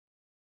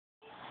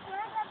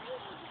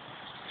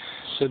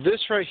So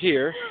this right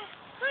here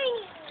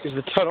is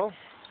the tunnel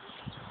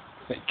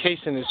that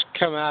Kason has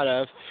come out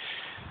of.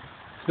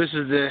 This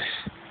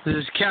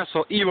is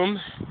Castle Elam,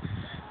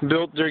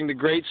 built during the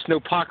Great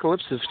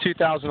Snowpocalypse of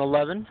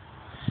 2011.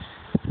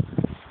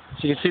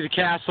 So you can see the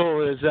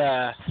castle has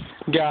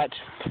got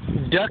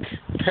duck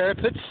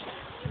parapets,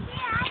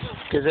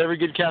 because every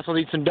good castle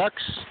needs some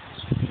ducks.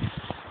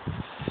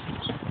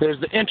 There's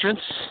the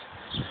entrance.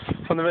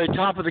 On the very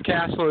top of the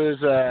castle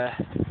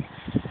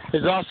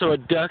is also a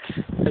duck.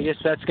 I guess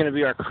that's going to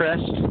be our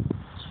crest.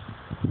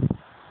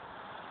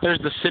 There's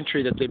the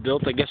sentry that they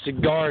built, I guess, to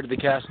guard the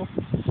castle.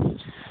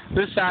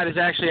 This side is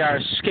actually our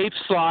escape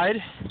slide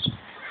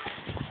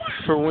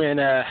for when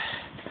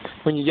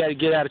you got to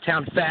get out of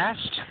town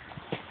fast.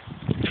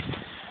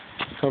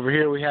 Over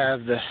here we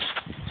have the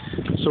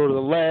sort of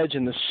the ledge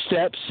and the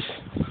steps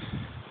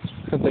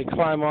that they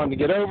climb on to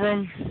get over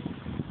them.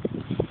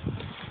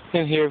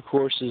 And here, of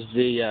course, is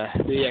the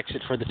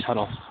exit for the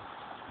tunnel.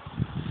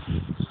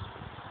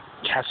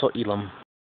 Castle Elam.